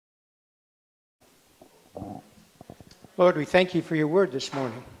Lord, we thank you for your word this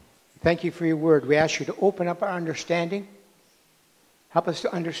morning. Thank you for your word. We ask you to open up our understanding. Help us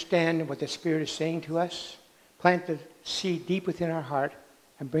to understand what the Spirit is saying to us. Plant the seed deep within our heart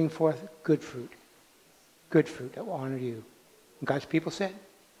and bring forth good fruit. Good fruit that will honor you. And God's people said,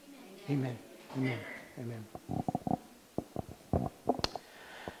 Amen. Amen. Amen.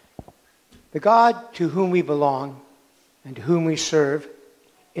 The God to whom we belong and to whom we serve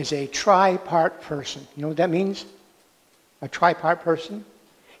is a tripart person. You know what that means? A tripart person?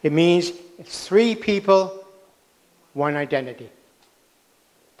 It means it's three people, one identity.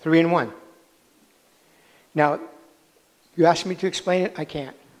 3 in 1. Now, you asked me to explain it, I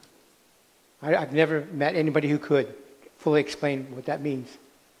can't. I've never met anybody who could fully explain what that means.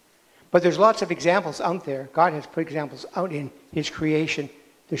 But there's lots of examples out there. God has put examples out in His creation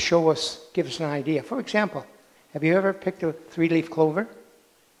to show us, give us an idea. For example, have you ever picked a 3-leaf clover?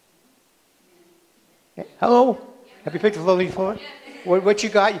 Hello? Have you picked a 4-leaf clover? What you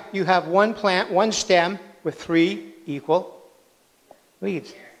got? You have one plant, one stem with 3 equal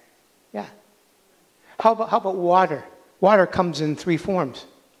leaves. Yeah. How about water? Water comes in 3 forms.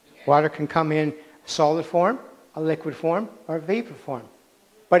 Water can come in solid form, a liquid form, or a vapor form.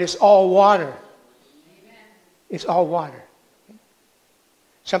 But it's all water. It's all water.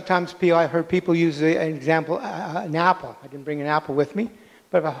 Sometimes I heard people use an example, an apple. I didn't bring an apple with me,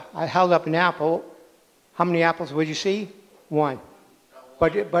 but if I held up an apple, how many apples would you see? 1.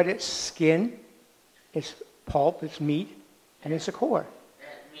 But it's skin, it's pulp, it's meat, and it's a core.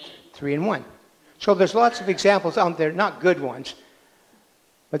 3 in 1. So there's lots of examples out there, not good ones,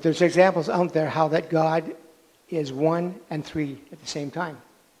 but there's examples out there how that God is 1 and 3 at the same time.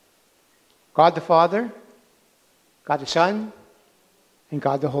 God the Father, God the Son, and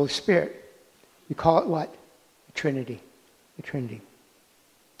God the Holy Spirit. We call it what? The Trinity. The Trinity.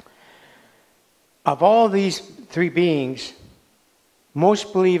 Of all these 3 beings,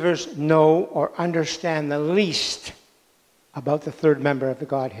 most believers know or understand the least about the 3rd member of the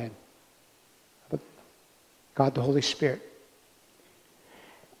Godhead. God the Holy Spirit.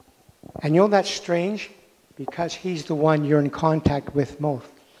 And you know that's strange? Because He's the one you're in contact with most.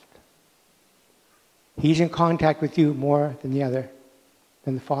 He's in contact with you more than the other,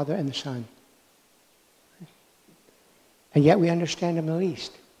 than the Father and the Son. And yet we understand Him the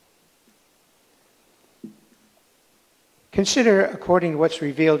least. Consider, according to what's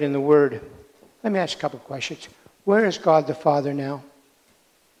revealed in the Word, let me ask a couple of questions. Where is God the Father now?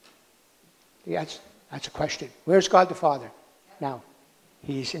 That's a question. Where's God the Father now?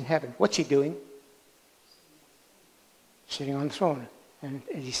 He's in heaven. What's He doing? Sitting on the throne. And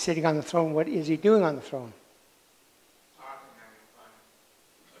as He's sitting on the throne, what is He doing on the throne?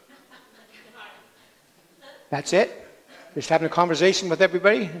 That's it? Just having a conversation with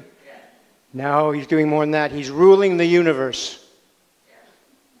everybody? No, He's doing more than that. He's ruling the universe.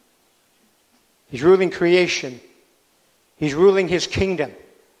 He's ruling creation. He's ruling His kingdom.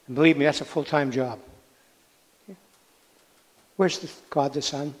 And believe me, that's a full-time job. Where's God the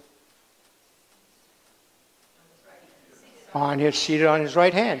Son? Seated on His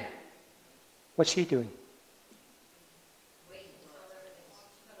right hand. What's He doing?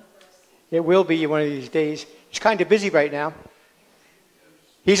 It will be one of these days. He's kind of busy right now.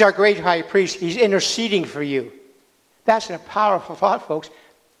 He's our great high priest. He's interceding for you. That's a powerful thought, folks.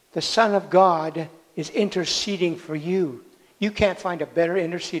 The Son of God is interceding for you. You can't find a better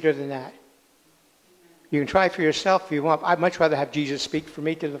interceder than that. You can try for yourself if you want. I'd much rather have Jesus speak for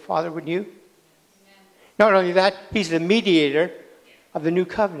me to the Father, wouldn't you? Not only that, He's the mediator of the new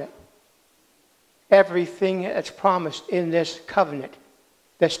covenant. Everything that's promised in this covenant,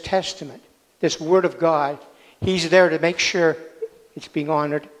 this testament, this Word of God, He's there to make sure it's being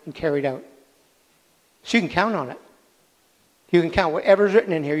honored and carried out. So you can count on it. You can count whatever's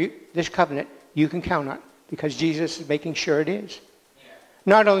written in here, this covenant, you can count on it because Jesus is making sure it is.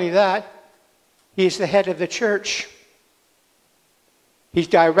 Not only that, He's the head of the church. He's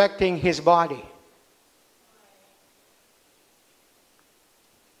directing His body.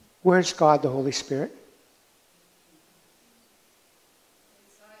 Where's God the Holy Spirit?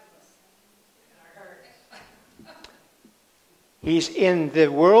 He's in the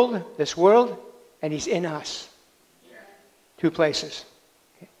world, this world, and He's in us. 2 places.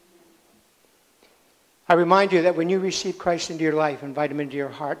 Okay. I remind you that when you receive Christ into your life, invite Him into your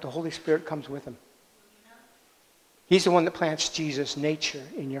heart, the Holy Spirit comes with Him. He's the one that plants Jesus' nature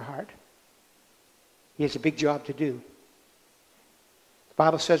in your heart. He has a big job to do. The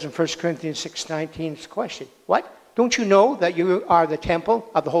Bible says in 1 Corinthians 6:19, it's a question. What? Don't you know that you are the temple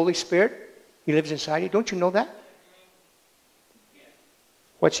of the Holy Spirit? He lives inside you. Don't you know that?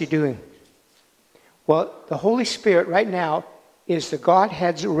 What's He doing? Well, the Holy Spirit right now is the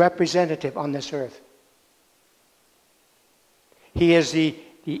Godhead's representative on this earth. He is the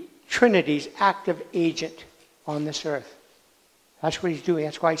Trinity's active agent on this earth. That's what he's doing.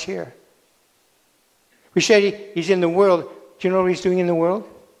 That's why he's here. We said he's in the world. Do you know what he's doing in the world?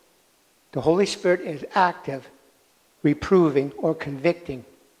 The Holy Spirit is active, reproving or convicting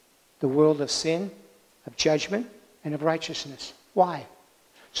the world of sin, of judgment, and of righteousness. Why?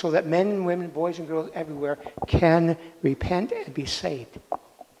 So that men and women, boys and girls everywhere can repent and be saved.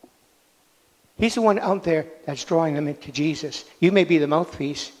 He's the one out there that's drawing them into Jesus. You may be the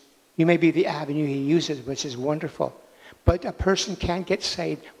mouthpiece. You may be the avenue he uses, which is wonderful. But a person can't get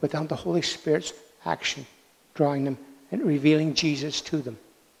saved without the Holy Spirit's action, drawing them and revealing Jesus to them.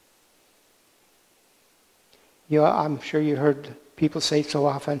 I'm sure you heard people say so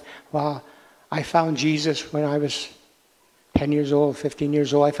often, well, I found Jesus when I was 10 years old, 15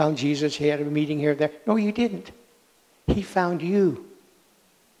 years old. I found Jesus. He had a meeting here or there. No, you didn't. He found you.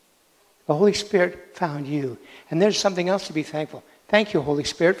 The Holy Spirit found you. And there's something else to be thankful. Thank you, Holy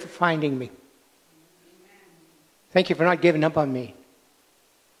Spirit, for finding me. Thank you for not giving up on me.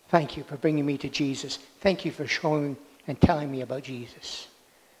 Thank you for bringing me to Jesus. Thank you for showing and telling me about Jesus.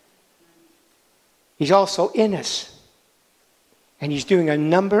 He's also in us. And he's doing a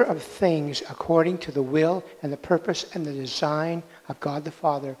number of things according to the will and the purpose and the design of God the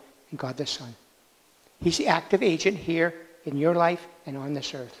Father and God the Son. He's the active agent here in your life and on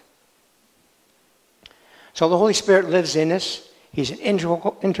this earth. So the Holy Spirit lives in us. He's an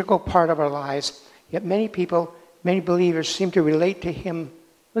integral part of our lives. Yet many people, many believers seem to relate to him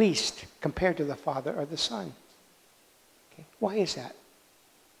least compared to the Father or the Son. Okay. Why is that?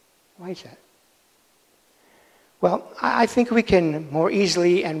 Why is that? Well, I think we can more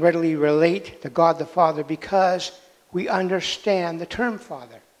easily and readily relate to God the Father because we understand the term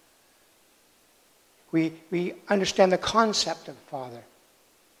Father. We understand the concept of Father.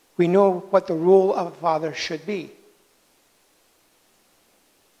 We know what the role of a father should be.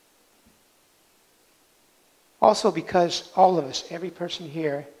 Also because all of us, every person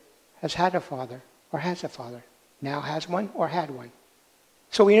here, has had a father or has a father. Now has one or had one.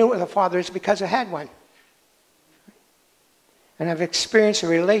 So we know what a father is because I had one. And I've experienced a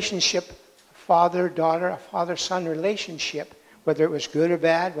relationship, a father-daughter, a father-son relationship, whether it was good or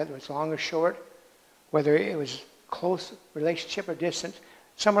bad, whether it was long or short, whether it was close relationship or distant.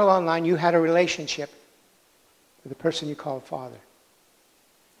 Somewhere along the line, you had a relationship with the person you called father.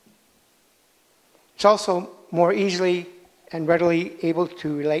 It's also more easily and readily able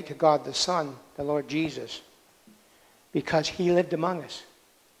to relate to God the Son, the Lord Jesus, because he lived among us.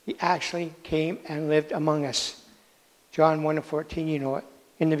 He actually came and lived among us. John 1:14, you know it.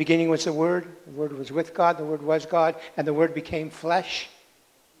 In the beginning was the Word was with God, the Word was God, and the Word became flesh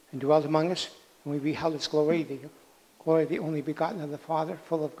and dwelt among us, and we beheld its glory, the glory of the only begotten of the Father,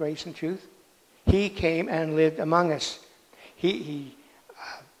 full of grace and truth. He came and lived among us. He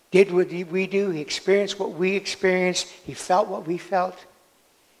did what we do. He experienced what we experienced. He felt what we felt.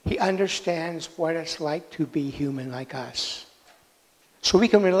 He understands what it's like to be human like us. So we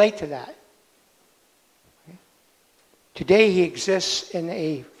can relate to that. Okay? Today he exists in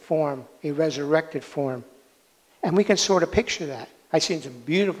a form, a resurrected form. And we can sort of picture that. I've seen some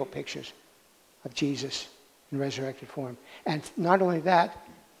beautiful pictures of Jesus in resurrected form. And not only that,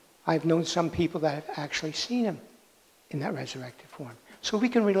 I've known some people that have actually seen him in that resurrected form. So we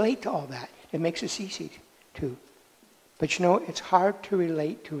can relate to all that. It makes us easy to. But you know, it's hard to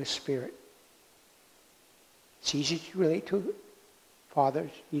relate to a spirit. It's easy to relate to Father,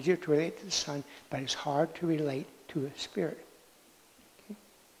 it's easier to relate to the Son, but it's hard to relate to a spirit. Okay?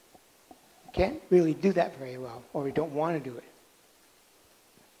 You can't really do that very well, or we don't want to do it.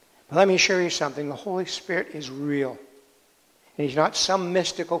 But let me assure you something, the Holy Spirit is real. And he's not some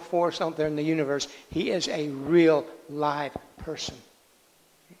mystical force out there in the universe. He is a real, live person.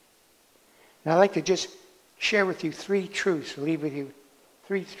 And I'd like to just share with you three truths, leave with you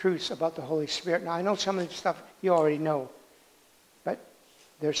three truths about the Holy Spirit. Now, I know some of the stuff you already know, but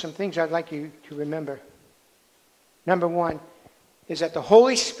there's some things I'd like you to remember. Number one is that the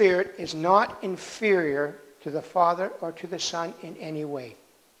Holy Spirit is not inferior to the Father or to the Son in any way.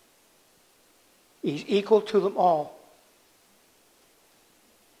 He's equal to them all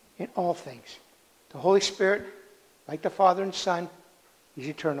in all things. The Holy Spirit, like the Father and Son, is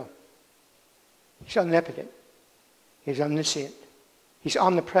eternal. He's omnipotent. He's omniscient. He's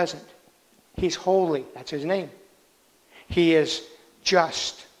omnipresent. He's holy. That's his name. He is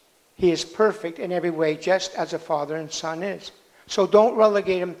just. He is perfect in every way, just as a Father and Son is. So don't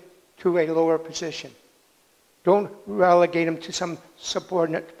relegate him to a lower position. Don't relegate him to some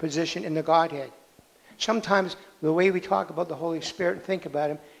subordinate position in the Godhead. Sometimes the way we talk about the Holy Spirit and think about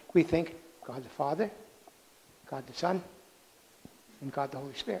him, we think God the Father, God the Son, and God the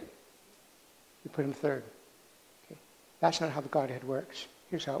Holy Spirit. We put him third. Okay. That's not how the Godhead works.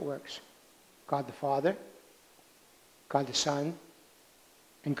 Here's how it works. God the Father, God the Son,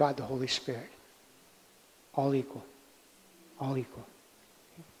 and God the Holy Spirit. All equal. All equal.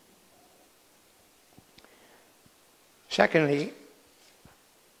 Okay. Secondly,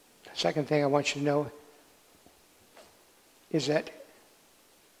 the second thing I want you to know is that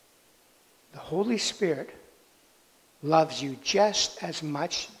the Holy Spirit loves you just as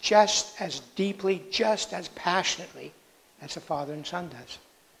much, just as deeply, just as passionately as the Father and Son does.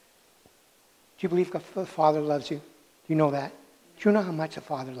 Do you believe the Father loves you? Do you know that? Do you know how much the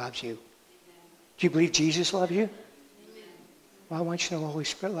Father loves you? Do you believe Jesus loves you? Well, I want you to know the Holy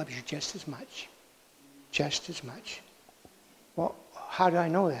Spirit loves you just as much. Just as much. Well, how do I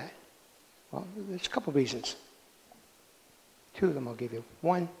know that? Well, there's a couple of reasons. Two of them I'll give you.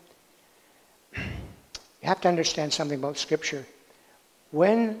 One, you have to understand something about Scripture.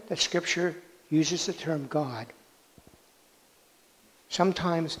 When the Scripture uses the term God,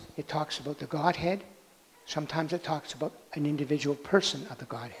 sometimes it talks about the Godhead, sometimes it talks about an individual person of the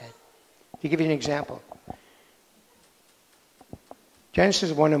Godhead. To give you an example,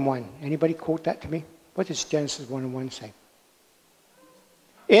 Genesis 1:1. Anybody quote that to me? What does Genesis 1:1 say?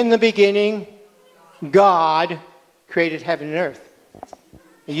 In the beginning, God created heaven and earth.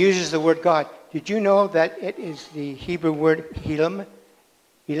 It uses the word God. Did you know that it is the Hebrew word Elohim?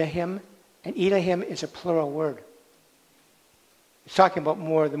 Elohim. And Elohim is a plural word. It's talking about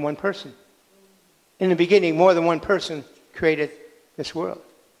more than one person. In the beginning, more than one person created this world.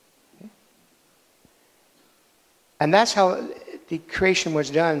 Okay? And that's how the creation was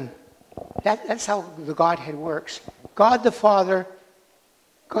done. That's how the Godhead works. God the Father,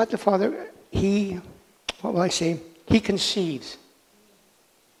 He, what will I say? He conceives.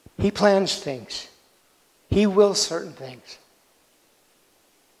 He plans things. He wills certain things.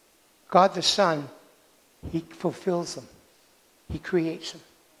 God the Son, He fulfills them. He creates them.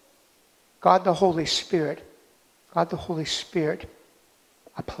 God the Holy Spirit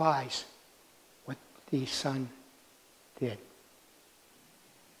applies what the Son did.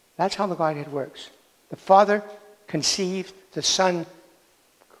 That's how the Godhead works. The Father conceives, the Son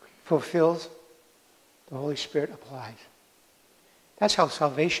fulfills, the Holy Spirit applies. That's how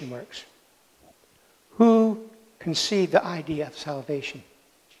salvation works. Who conceived the idea of salvation?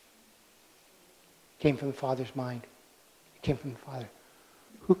 It came from the Father's mind. It came from the Father.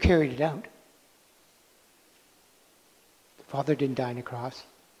 Who carried it out? The Father didn't die on the cross.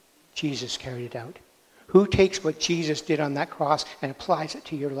 Jesus carried it out. Who takes what Jesus did on that cross and applies it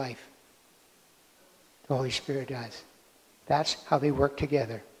to your life? The Holy Spirit does. That's how they work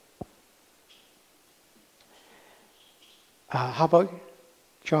together. How about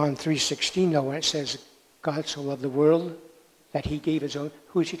John 3:16 though, when it says, God so loved the world that he gave his own.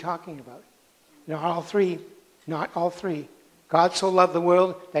 Who is he talking about? Not all three. Not all three. God so loved the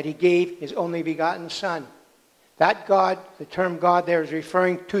world that he gave his only begotten Son. That God, the term God there is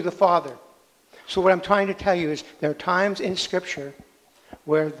referring to the Father. So what I'm trying to tell you is there are times in Scripture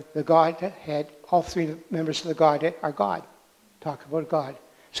where the Godhead, all three members of the Godhead are God. Talk about God.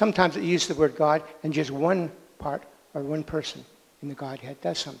 Sometimes it uses the word God and just one part or one person in the Godhead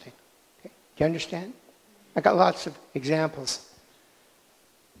does something. Okay? Do you understand? I got lots of examples.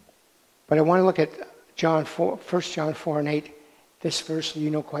 But I want to look at John 4, 1 John 4:8. This verse you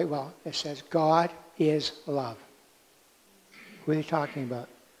know quite well. It says, God is love. Who are they talking about?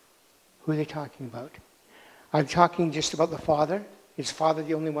 Who are they talking about? Are they talking just about the Father? Is the Father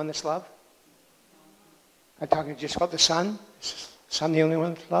the only one that's love? Are they talking just about the Son? Is the Son the only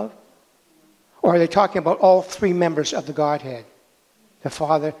one that's love? Or are they talking about all three members of the Godhead? The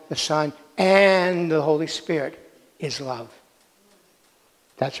Father, the Son, and the Holy Spirit is love.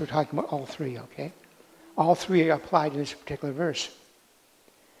 That's what we're talking about, all three, okay? All three are applied in this particular verse.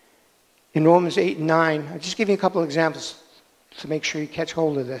 In Romans 8 and 9, I'll just give you a couple of examples to make sure you catch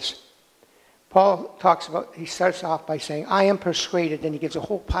hold of this. Paul talks about, he starts off by saying, I am persuaded, and he gives a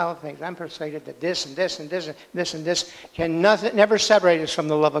whole pile of things. I'm persuaded that this and this and this and this and this can never separate us from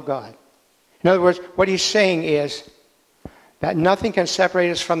the love of God. In other words, what he's saying is that nothing can separate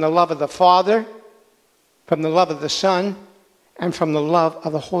us from the love of the Father, from the love of the Son, and from the love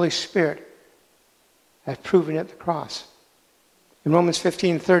of the Holy Spirit, as proven at the cross. In Romans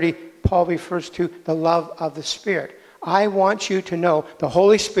 15:30, Paul refers to the love of the Spirit. I want you to know the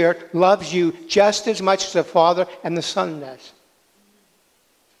Holy Spirit loves you just as much as the Father and the Son does.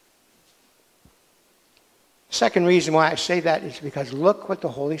 Second reason why I say that is because look what the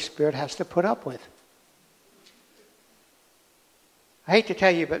Holy Spirit has to put up with. I hate to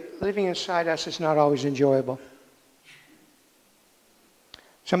tell you, but living inside us is not always enjoyable.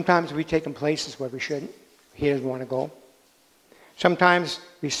 Sometimes we take him places where we shouldn't. He doesn't want to go. Sometimes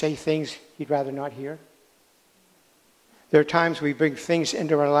we say things he'd rather not hear. There are times we bring things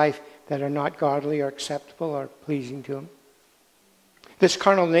into our life that are not godly or acceptable or pleasing to him. This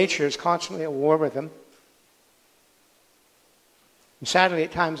carnal nature is constantly at war with him. And sadly,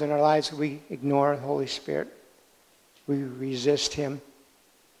 at times in our lives, we ignore the Holy Spirit. We resist him.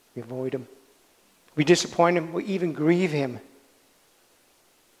 We avoid him. We disappoint him. We even grieve him.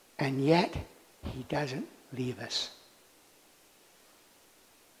 And yet, he doesn't leave us.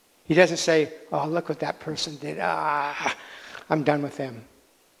 He doesn't say, oh, look what that person did. I'm done with them.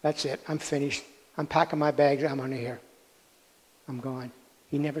 That's it. I'm finished. I'm packing my bags. I'm out of here. I'm gone.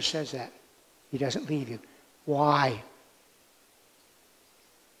 He never says that. He doesn't leave you. Why?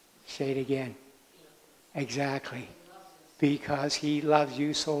 Say it again. Exactly. Because he loves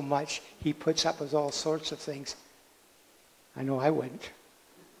you so much, he puts up with all sorts of things. I know I wouldn't.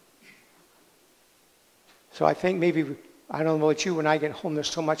 So I think maybe, I don't know about you, when I get home, there's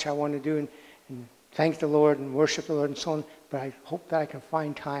so much I want to do and thank the Lord and worship the Lord and so on, but I hope that I can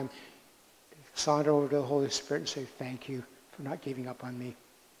find time to saunter over to the Holy Spirit and say, thank you for not giving up on me.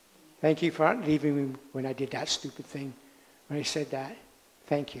 Thank you for not leaving me when I did that stupid thing. When I said that,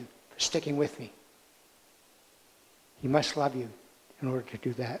 thank you for sticking with me. He must love you in order to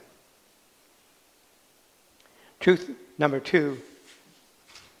do that. Truth number 2.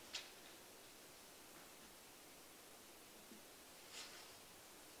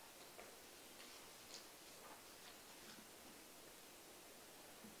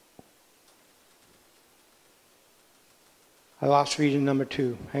 I lost reading number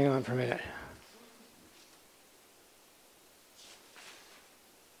 2. Hang on for a minute.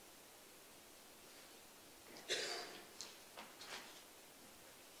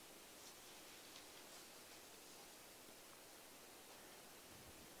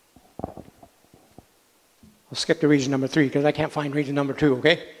 I'll skip to reason number 3 because I can't find reason number 2,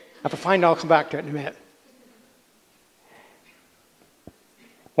 okay? If I find it, I'll come back to it in a minute.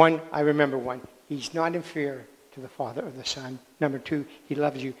 One, I remember one. He's not inferior to the Father or the Son. Number 2, he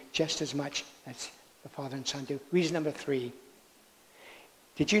loves you just as much as the Father and Son do. Reason number 3,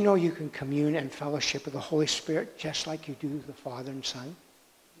 did you know you can commune and fellowship with the Holy Spirit just like you do the Father and Son?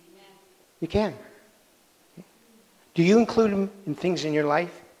 Amen. You can. Do you include him in things in your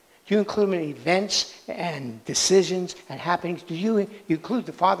life? Do you include him in events and decisions and happenings? Do you include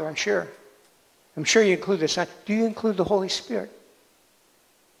the Father, I'm sure. I'm sure you include the Son. Do you include the Holy Spirit?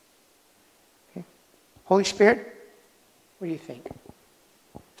 Okay. Holy Spirit, what do you think?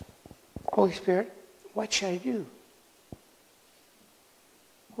 Holy Spirit, what should I do?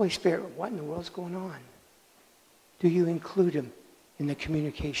 Holy Spirit, what in the world's going on? Do you include him in the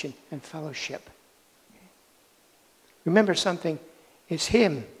communication and fellowship? Okay. Remember something, it's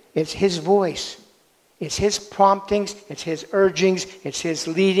him. It's his voice. It's his promptings. It's his urgings. It's his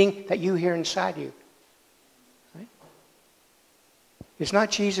leading that you hear inside you. Right? It's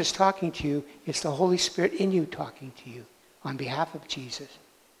not Jesus talking to you. It's the Holy Spirit in you talking to you on behalf of Jesus.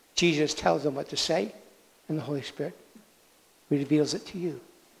 Jesus tells them what to say, and the Holy Spirit reveals it to you.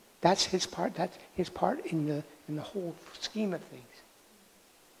 That's his part. That's his part in the whole scheme of things.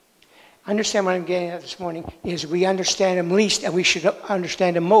 Understand what I'm getting at this morning is we understand him least and we should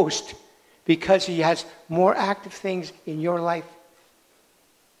understand him most because he has more active things in your life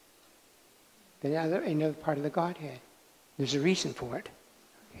than another part of the Godhead. There's a reason for it.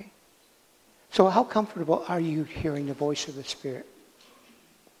 Okay? So how comfortable are you hearing the voice of the Spirit?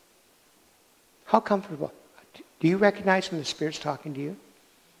 How comfortable? Do you recognize when the Spirit's talking to you?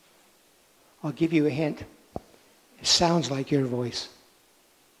 I'll give you a hint. It sounds like your voice.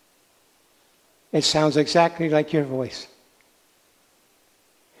 It sounds exactly like your voice.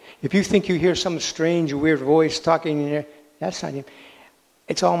 If you think you hear some strange, weird voice talking in there, that's not him.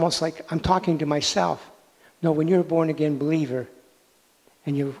 It's almost like I'm talking to myself. No, when you're a born-again believer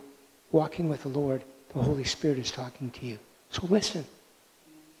and you're walking with the Lord, the Holy Spirit is talking to you. So listen.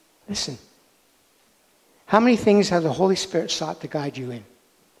 Listen. How many things has the Holy Spirit sought to guide you in?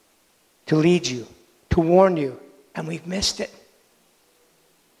 To lead you, to warn you, and we've missed it.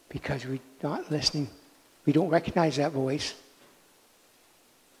 Because we're not listening. We don't recognize that voice.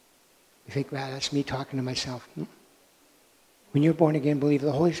 We think, well, that's me talking to myself. When you're born again believer,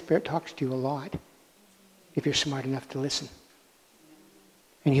 the Holy Spirit talks to you a lot if you're smart enough to listen.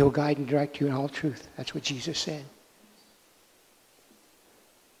 And he'll guide and direct you in all truth. That's what Jesus said.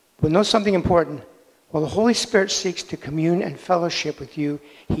 But know something important. While the Holy Spirit seeks to commune and fellowship with you,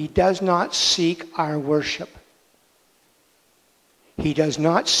 he does not seek our worship. He does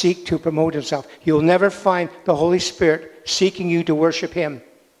not seek to promote himself. You'll never find the Holy Spirit seeking you to worship him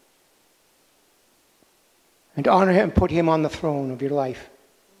and honor him and put him on the throne of your life.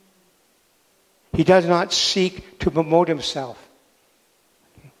 He does not seek to promote himself.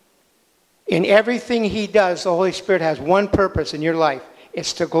 In everything he does, the Holy Spirit has one purpose in your life.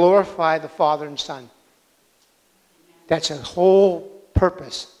 It's to glorify the Father and Son. That's his whole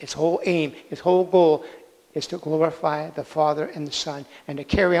purpose, his whole aim, his whole goal is to glorify the Father and the Son and to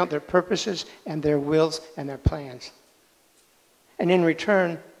carry out their purposes and their wills and their plans. And in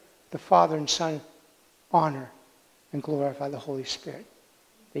return, the Father and Son honor and glorify the Holy Spirit.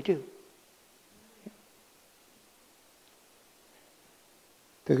 They do.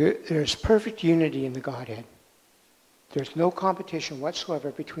 There's perfect unity in the Godhead. There's no competition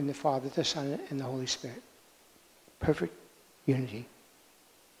whatsoever between the Father, the Son, and the Holy Spirit. Perfect unity.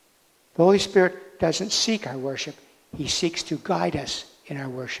 The Holy Spirit doesn't seek our worship. He seeks to guide us in our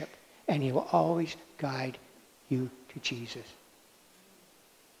worship. And he will always guide you to Jesus.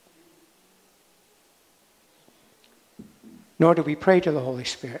 Nor do we pray to the Holy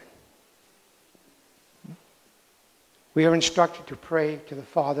Spirit. We are instructed to pray to the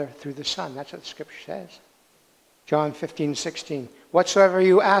Father through the Son. That's what the Scripture says. John 15:16. Whatsoever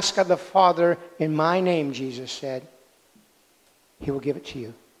you ask of the Father in my name, Jesus said, he will give it to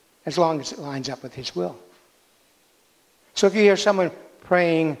you, as long as it lines up with his will. So if you hear someone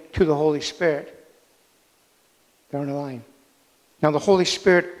praying to the Holy Spirit, they're on the line. Now the Holy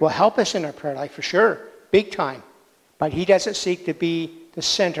Spirit will help us in our prayer life for sure, big time. But he doesn't seek to be the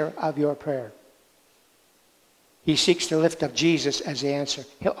center of your prayer. He seeks to lift up Jesus as the answer.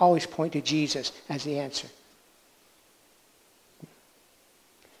 He'll always point to Jesus as the answer.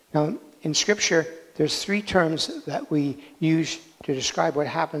 Now, in Scripture, there's 3 terms that we use to describe what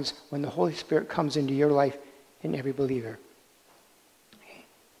happens when the Holy Spirit comes into your life in every believer. Okay.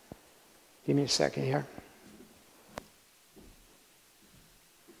 Give me a second here.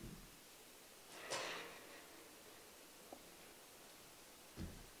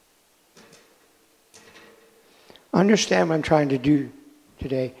 Understand what I'm trying to do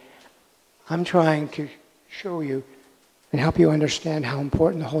today. I'm trying to show you and help you understand how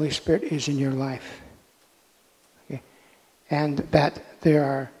important the Holy Spirit is in your life. Okay? And that there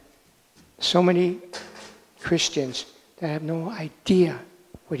are so many Christians that have no idea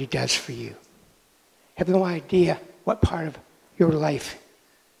what he does for you. Have no idea what part of your life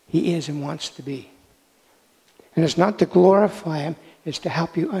he is and wants to be. And it's not to glorify him, it's to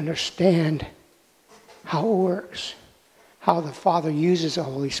help you understand how it works, how the Father uses the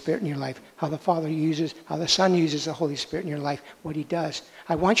Holy Spirit in your life, how the Son uses the Holy Spirit in your life, what he does.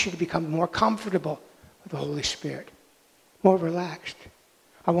 I want you to become more comfortable with the Holy Spirit, more relaxed.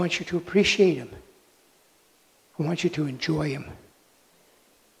 I want you to appreciate him. I want you to enjoy him.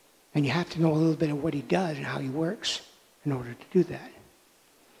 And you have to know a little bit of what he does and how he works in order to do that.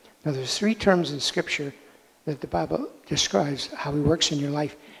 Now there's 3 terms in Scripture that the Bible describes how he works in your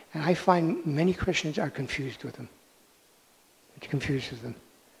life. And I find many Christians are confused with them. They're confused with them.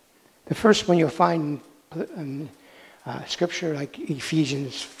 The first one you'll find in Scripture like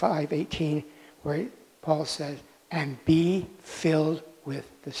Ephesians 5:18, where Paul says, and be filled with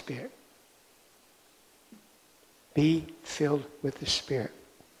the Spirit. Be filled with the Spirit.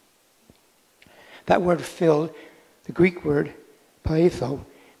 That word filled, the Greek word pletho,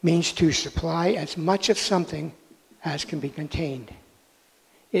 means to supply as much of something as can be contained.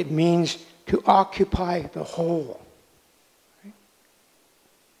 It means to occupy the whole. Okay?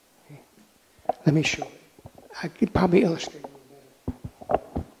 Okay. Let me show you. I could probably illustrate it a little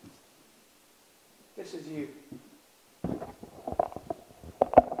better. This is you.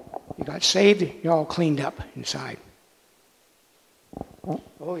 You got saved, you're all cleaned up inside. The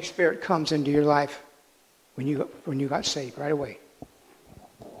Holy Spirit comes into your life when you got saved right away.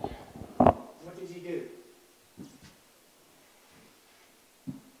 What does he do?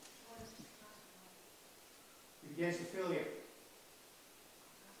 He begins to fill you.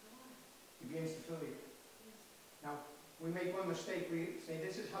 He begins to fill you. Now, we make one mistake. We say,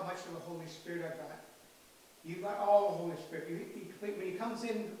 this is how much of the Holy Spirit I've got. You've got all the Holy Spirit. When he comes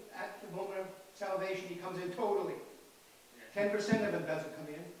in at the moment of salvation, he comes in totally. 10% of him doesn't come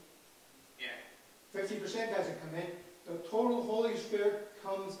in. Yeah. 50% doesn't come in. The total Holy Spirit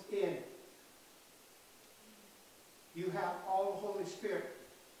comes in. You have all the Holy Spirit.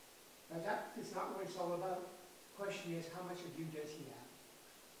 Now that is not what it's all about. The question is, how much of you does he have?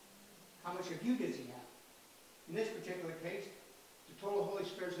 How much of you does he have? In this particular case, the total Holy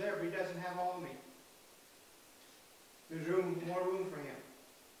Spirit's there, but he doesn't have all of me. There's more room for him.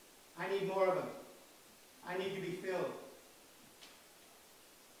 I need more of him. I need to be filled.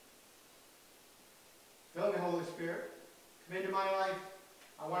 Spirit. Come into my life.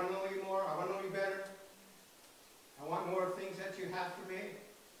 I want to know you more. I want to know you better. I want more things that you have for me.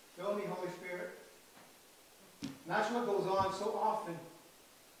 Fill me, Holy Spirit. And that's what goes on so often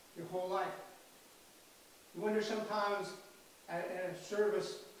your whole life. You wonder sometimes at a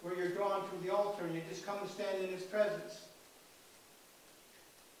service where you're drawn to the altar and you just come and stand in His presence.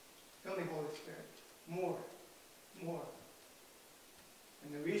 Fill me, Holy Spirit. More. More.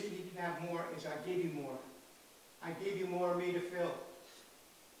 And the reason you can have more is I gave you more. I gave you more of me to fill.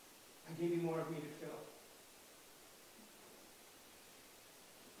 I gave you more of me to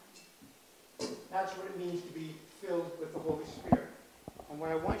fill. That's what it means to be filled with the Holy Spirit. And what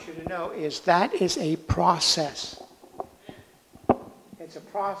I want you to know is that is a process. It's a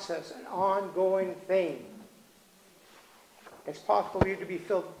process, an ongoing thing. It's possible for you to be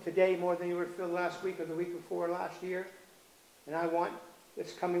filled today more than you were filled last week or the week before last year. And I want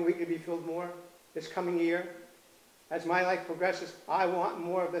this coming week to be filled more, this coming year. As my life progresses, I want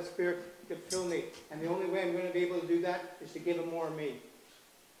more of the Spirit to fill me. And the only way I'm going to be able to do that is to give Him more of me.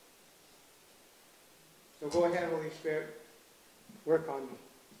 So go ahead, Holy Spirit. Work on me.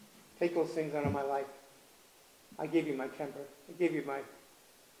 Take those things out of my life. I give you my temper. I give you my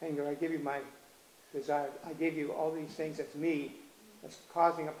anger. I give you my desire. I give you all these things that's me, that's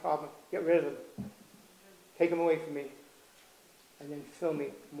causing a problem. Get rid of them. Take them away from me. And then fill me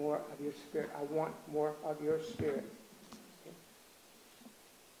more of your Spirit. I want more of your Spirit. Okay?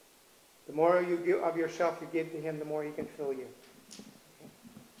 The more you give of yourself you give to Him, the more He can fill you. Okay?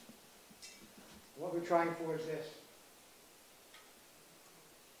 What we're trying for is this.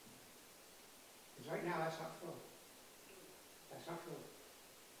 Because right now that's not filled. That's not filled.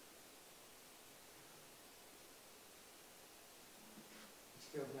 It's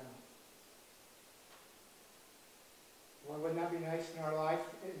filled now. Well, wouldn't that be nice in our life,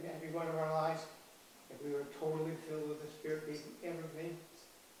 in every one of our lives, if we were totally filled with the Spirit, gave everything?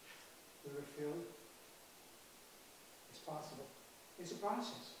 We were filled. It's possible. It's a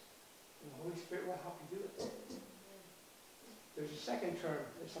process. And the Holy Spirit will help you do it. There's a second term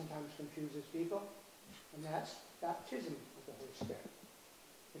that sometimes confuses people, and that's baptism of the Holy Spirit.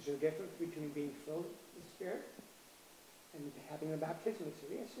 Is there a difference between being filled with the Spirit and having a baptism?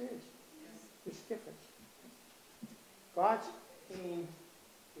 Yes, there is. There's a difference. God's aim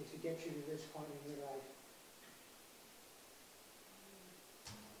is to get you to this point in your life.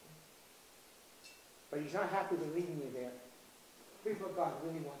 But He's not happy with leaving you there. Here's what God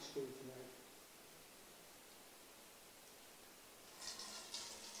really wants to do tonight.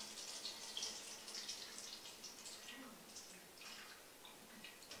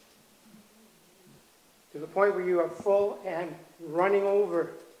 To the point where you are full and running over.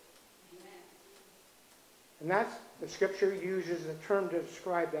 And that's, the Scripture uses the term to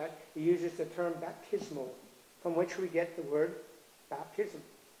describe that. It uses the term baptismal, from which we get the word baptism.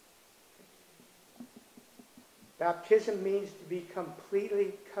 Baptism means to be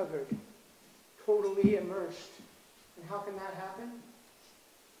completely covered, totally immersed. And how can that happen?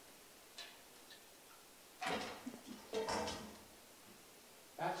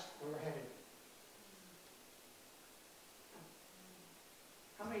 That's where we're headed.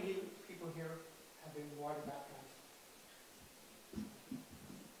 How many people here have been water baptized?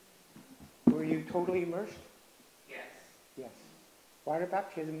 Were you totally immersed? Yes. Yes. Water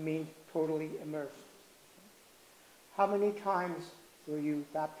baptism means totally immersed. How many times were you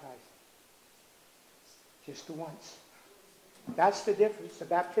baptized? Just once. That's the difference. The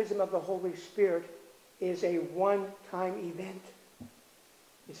baptism of the Holy Spirit is a one-time event.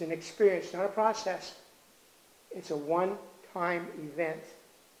 It's an experience, not a process. It's a one-time event.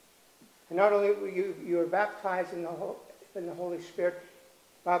 And not only were you were baptized in the Holy Spirit,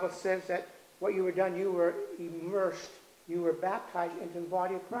 the Bible says that what you were done, you were immersed. You were baptized into the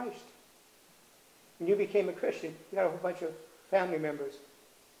body of Christ. When you became a Christian, you got a whole bunch of family members.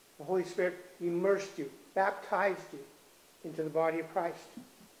 The Holy Spirit immersed you, baptized you into the body of Christ.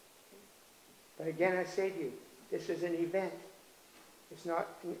 But again, I say to you, this is an event. It's not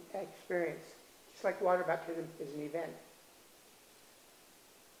an experience. Just like water baptism is an event.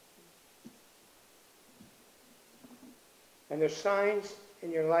 And there's signs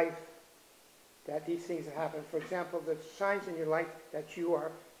in your life that these things have happened. For example, there's signs in your life that you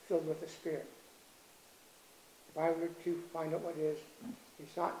are filled with the Spirit. If I were to find out what it is,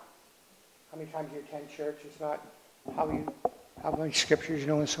 it's not how many times you attend church, it's not how many scriptures you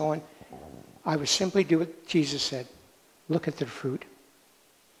know and so on. I would simply do what Jesus said. Look at their fruit.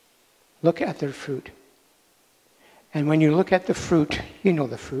 Look at their fruit. And when you look at the fruit, you know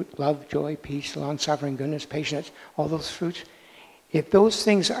the fruit. Love, joy, peace, long-suffering, goodness, patience, all those fruits. If those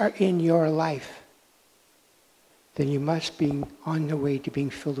things are in your life, then you must be on the way to being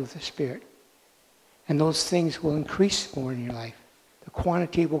filled with the Spirit. And those things will increase more in your life. The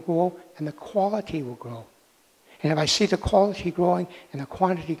quantity will grow and the quality will grow. And if I see the quality growing and the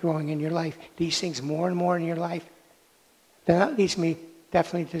quantity growing in your life, these things more and more in your life, then that leads me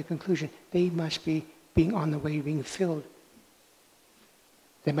definitely to the conclusion, they must be being on the way to being filled.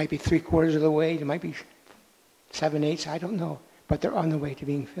 They might be 3/4 of the way, they might be 7/8, I don't know, but they're on the way to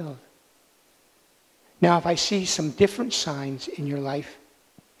being filled. Now, if I see some different signs in your life,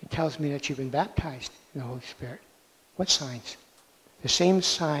 it tells me that you've been baptized in the Holy Spirit. What signs? The same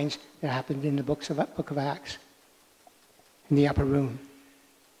signs that happened in the book of Acts, in the upper room.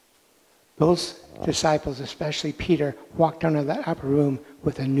 Those disciples, especially Peter, walked out of that upper room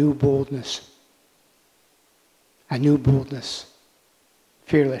with a new boldness. A new boldness.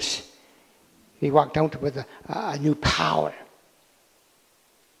 Fearless. He walked out with a new power.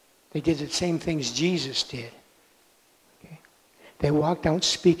 They did the same things Jesus did. Okay? They walked out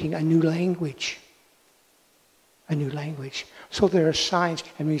speaking a new language. A new language. So there are signs,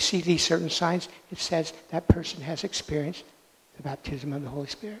 and when we see these certain signs, it says that person has experienced the baptism of the Holy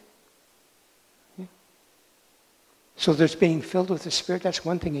Spirit. Okay? So there's being filled with the Spirit, that's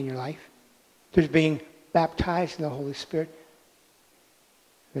one thing in your life. There's being baptized in the Holy Spirit.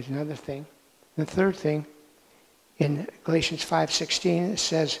 There's another thing. The third thing, in Galatians 5:16, it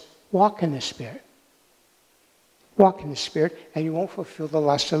says, walk in the Spirit. Walk in the Spirit, and you won't fulfill the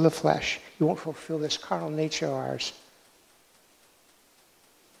lust of the flesh. You won't fulfill this carnal nature of ours.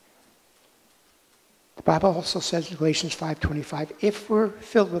 The Bible also says in Galatians 5:25, if we're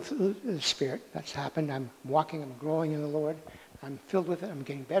filled with the Spirit, that's happened, I'm walking, I'm growing in the Lord, I'm filled with it, I'm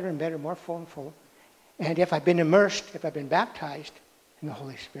getting better and better, more full and full. And if I've been immersed, if I've been baptized in the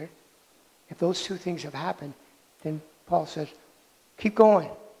Holy Spirit, if those two things have happened, then Paul says, keep going.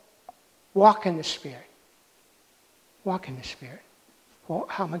 Walk in the Spirit. Walk in the Spirit. Well,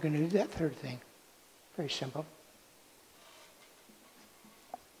 how am I going to do that third thing? Very simple.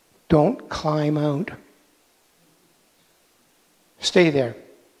 Don't climb out. Stay there.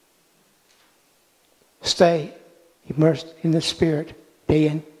 Stay immersed in the Spirit day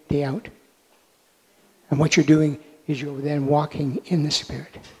in, day out. And what you're doing is you're then walking in the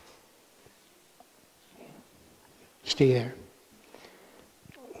Spirit. Stay there.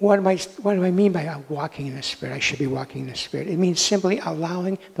 What do I mean by walking in the Spirit? I should be walking in the Spirit. It means simply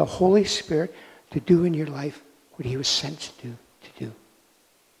allowing the Holy Spirit to do in your life what He was sent to do.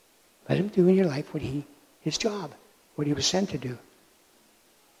 Let Him do in your life His job, what He was sent to do.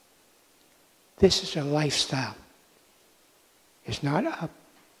 This is a lifestyle. It's not a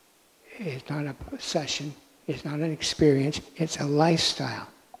session. It's not an experience. It's a lifestyle.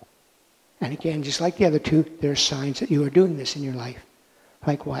 And again, just like the other two, there are signs that you are doing this in your life.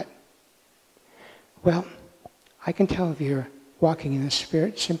 Like what? Well, I can tell if you're walking in the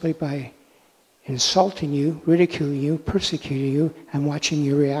Spirit simply by insulting you, ridiculing you, persecuting you, and watching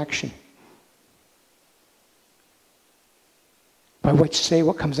your reaction. By what you say,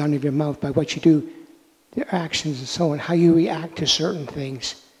 what comes out of your mouth, by what you do, their actions and so on, how you react to certain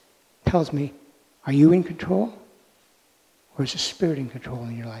things, tells me, are you in control? Or is the Spirit in control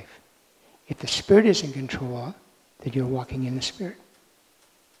in your life? If the Spirit is in control, then you're walking in the Spirit.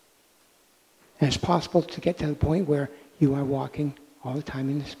 And it's possible to get to the point where you are walking all the time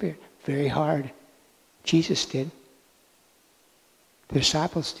in the Spirit. Very hard. Jesus did. The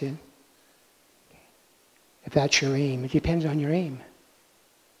disciples did. If that's your aim. It depends on your aim.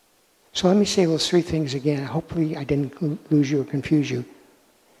 So let me say those three things again. Hopefully I didn't lose you or confuse you.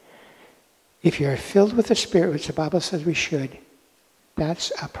 If you're filled with the Spirit, which the Bible says we should,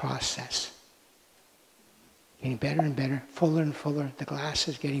 that's a process. Getting better and better, fuller and fuller. The glass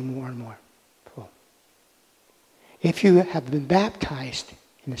is getting more and more full. If you have been baptized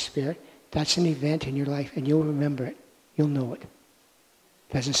in the Spirit, that's an event in your life, and you'll remember it. You'll know it.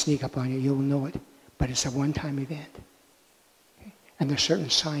 It doesn't sneak up on you. You'll know it. But it's a one-time event. Okay? And there's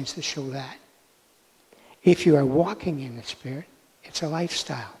certain signs that show that. If you are walking in the Spirit, it's a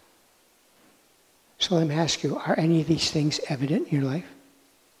lifestyle. So let me ask you, are any of these things evident in your life?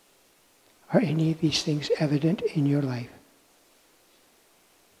 Are any of these things evident in your life?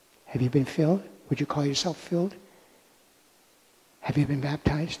 Have you been filled? Would you call yourself filled? Have you been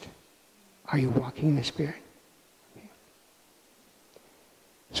baptized? Are you walking in the Spirit? Okay.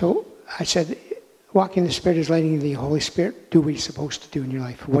 So I said, walking in the Spirit is letting the Holy Spirit do what He's supposed to do in your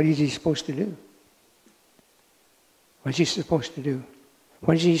life. What is He supposed to do? What is He supposed to do?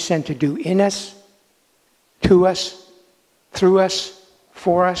 What is He sent to do in us, to us, through us,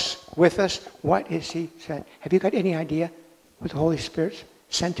 for us, with us? What is He sent? Have you got any idea what the Holy Spirit's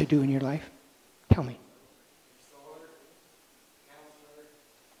sent to do in your life? Tell me.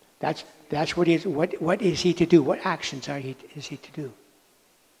 That's what what is he to do? What actions is he to do?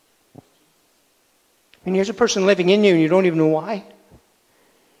 And here's a person living in you and you don't even know why.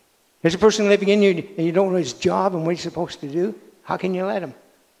 There's a person living in you and you don't know his job and what he's supposed to do. How can you let him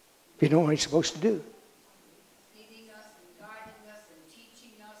if you don't know what he's supposed to do? Leading us and guiding us and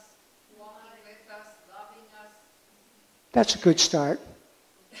teaching us, walking with us, loving us. That's a good start.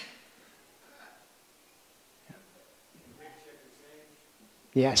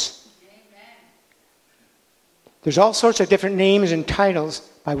 Yes. Amen. There's all sorts of different names and titles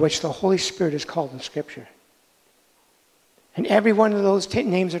by which the Holy Spirit is called in Scripture. And every one of those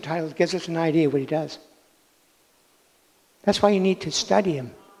names or titles gives us an idea of what he does. That's why you need to study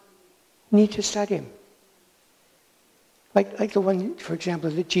him. You need to study him. Like the one, for example,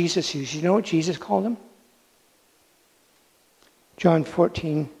 that Jesus used. You know what Jesus called him? John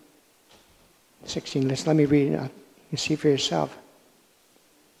 14, 16. Let me read it now. You can see for yourself.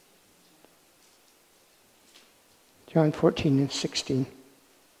 John 14 and 16.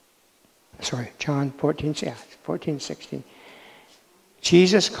 Sorry, John 14, yeah, 14, 16.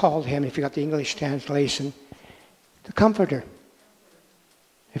 Jesus called him, if you got the English translation, the Comforter.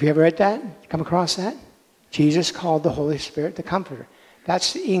 Have you ever read that? Come across that? Jesus called the Holy Spirit the Comforter.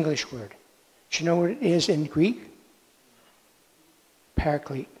 That's the English word. Do you know what it is in Greek?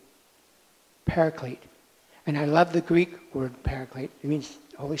 Paraclete. Paraclete. And I love the Greek word paraclete. It means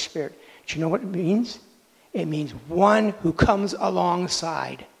Holy Spirit. Do you know what it means? It means one who comes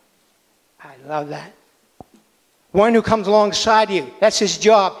alongside. I love that. One who comes alongside you. That's his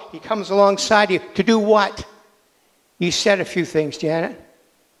job. He comes alongside you to do what? You said a few things, Janet.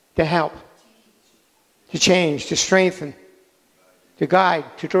 To help. To change. To strengthen. To guide.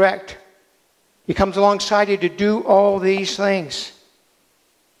 To direct. He comes alongside you to do all these things.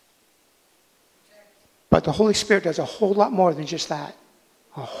 But the Holy Spirit does a whole lot more than just that.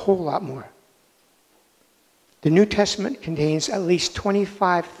 A whole lot more. The New Testament contains at least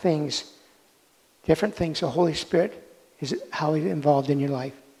 25 things, different things the Holy Spirit is how he's involved in your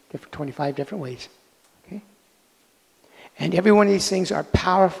life. 25 different ways. Okay? And every one of these things are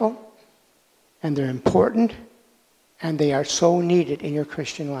powerful, and they're important, and they are so needed in your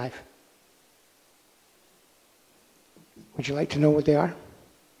Christian life. Would you like to know what they are?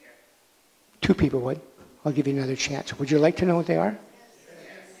 Two people would. I'll give you another chance. Would you like to know what they are?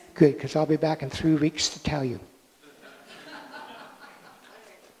 Yes. Good, because I'll be back in 3 weeks to tell you.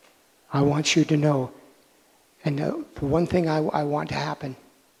 I want you to know, and the one thing I want to happen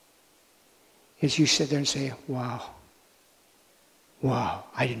is you sit there and say, wow,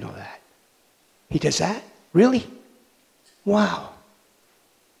 I didn't know that. He does that? Really? Wow.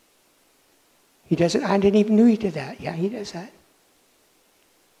 He does it? I didn't even know he did that. Yeah, he does that.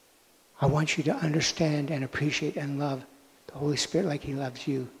 I want you to understand and appreciate and love the Holy Spirit like he loves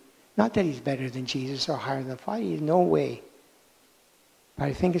you. Not that he's better than Jesus or higher than the Father. No way. But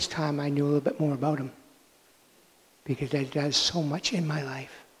I think it's time I knew a little bit more about him. Because he does so much in my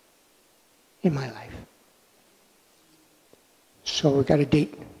life. In my life. So we've got a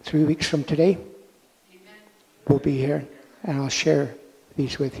date 3 weeks from today. Amen. We'll be here and I'll share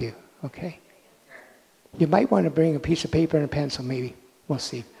these with you. Okay? You might want to bring a piece of paper and a pencil maybe. We'll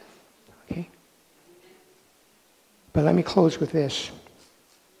see. Okay? But let me close with this.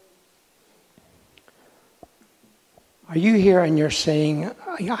 Are you here and you're saying,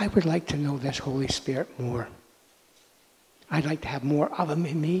 I would like to know this Holy Spirit more. I'd like to have more of him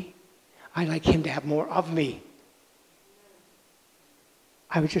in me. I'd like him to have more of me.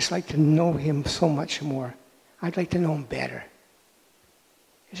 I would just like to know him so much more. I'd like to know him better.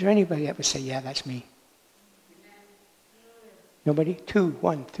 Is there anybody that would say, yeah, that's me? Nobody? 2,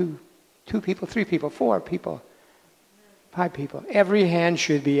 1, 2, 2 people, 3 people, 4 people, 5 people. Every hand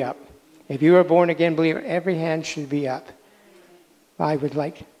should be up. If you are a born-again believer, every hand should be up. I would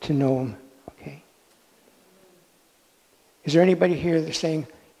like to know him. Okay. Is there anybody here that's saying,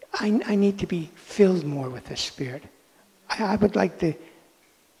 I need to be filled more with the Spirit. I would like to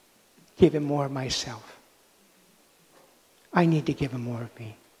give him more of myself. I need to give him more of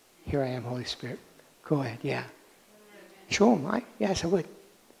me. Here I am, Holy Spirit. Go ahead, yeah. Show him. Yes, I would.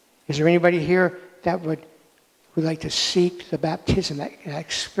 Is there anybody here that would like to seek the baptism, that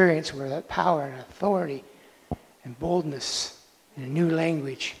experience where that power and authority and boldness and a new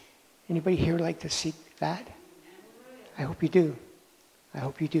language? Anybody here like to seek that? I hope you do. I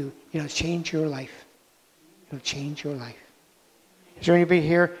hope you do. It'll change your life. It'll change your life. Is there anybody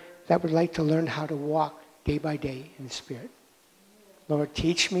here that would like to learn how to walk day by day in the Spirit? Lord,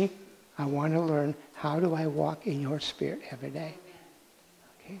 teach me. I want to learn how do I walk in your Spirit every day.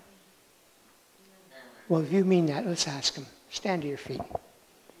 Okay? Well, if you mean that, let's ask him. Stand to your feet.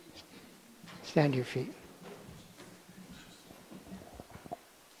 Stand to your feet.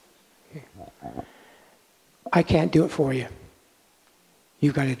 Okay. I can't do it for you.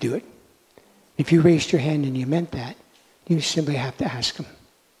 You've got to do it. If you raised your hand and you meant that, you simply have to ask him.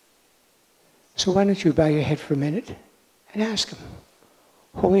 So why don't you bow your head for a minute and ask him,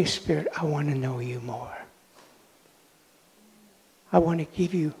 Holy Spirit, I want to know you more. I want to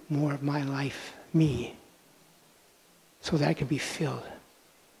give you more of my life, me, so that I can be filled.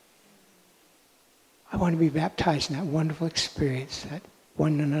 I want to be baptized in that wonderful experience, that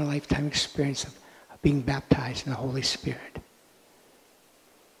one in a lifetime experience of being baptized in the Holy Spirit.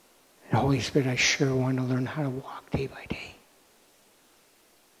 And Holy Spirit, I sure want to learn how to walk day by day.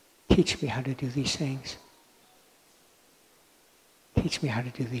 Teach me how to do these things. Teach me how to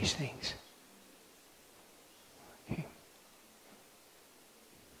do these things. Okay.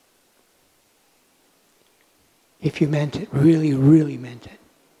 If you meant it, really, really meant it,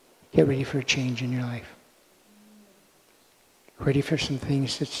 get ready for a change in your life. Get ready for some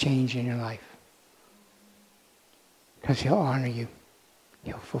things to change in your life. Because he'll honor you.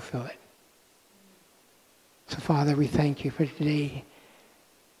 He'll fulfill it. So Father, we thank you for today.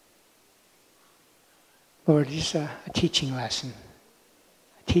 Lord, just a teaching lesson.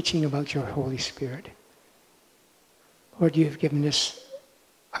 A teaching about your Holy Spirit. Lord, you have given us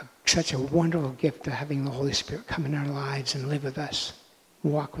such a wonderful gift of having the Holy Spirit come in our lives and live with us,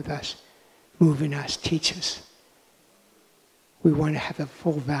 walk with us, move in us, teach us. We want to have a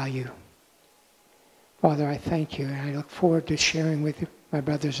full value. Father, I thank you, and I look forward to sharing with my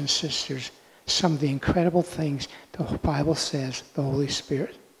brothers and sisters some of the incredible things the Bible says the Holy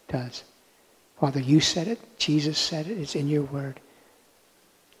Spirit does. Father, you said it, Jesus said it, it's in your word.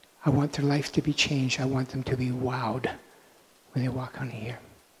 I want their life to be changed. I want them to be wowed when they walk on here.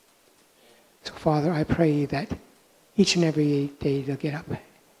 So Father, I pray that each and every day they'll get up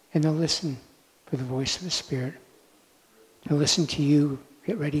and they'll listen for the voice of the Spirit. They'll listen to you,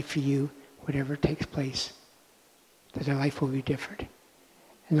 get ready for you, whatever takes place, that their life will be different.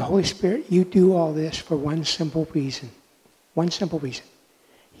 And the Holy Spirit, you do all this for one simple reason. One simple reason.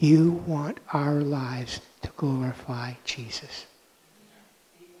 You want our lives to glorify Jesus.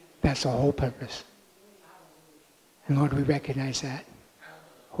 That's the whole purpose. And Lord, we recognize that.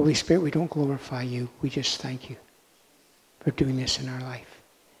 Holy Spirit, we don't glorify you. We just thank you for doing this in our life.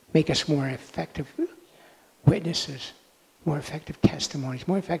 Make us more effective witnesses, more effective testimonies,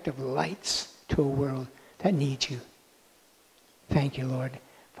 more effective lights to a world that needs you. Thank you, Lord.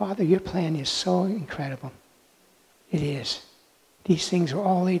 Father, your plan is so incredible. It is. These things are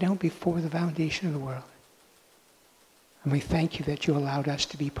all laid out before the foundation of the world. And we thank you that you allowed us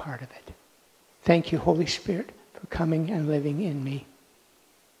to be part of it. Thank you, Holy Spirit, for coming and living in me.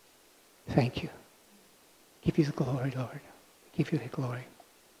 Thank you. Give you the glory, Lord. Give you the glory.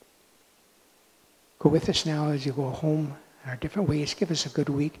 Go with us now as you go home in our different ways. Give us a good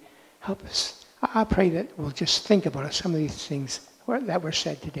week. Help us. I pray that we'll just think about some of these things that were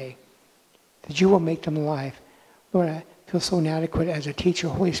said today. That you will make them alive. Lord, I feel so inadequate as a teacher.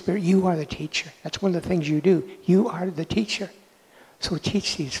 Holy Spirit, you are the teacher. That's one of the things you do. You are the teacher. So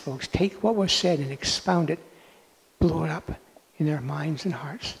teach these folks. Take what was said and expound it. Blow it up in their minds and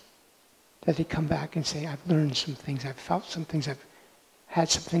hearts. That they come back and say, I've learned some things. I've felt some things. I've had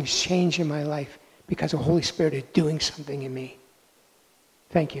some things change in my life because the Holy Spirit is doing something in me.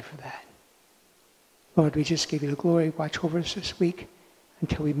 Thank you for that. Lord, we just give you the glory. Watch over us this week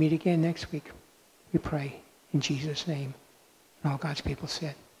until we meet again next week. We pray in Jesus' name. And all God's people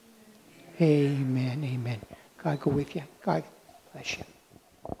said, amen, amen. God go with you. God bless you.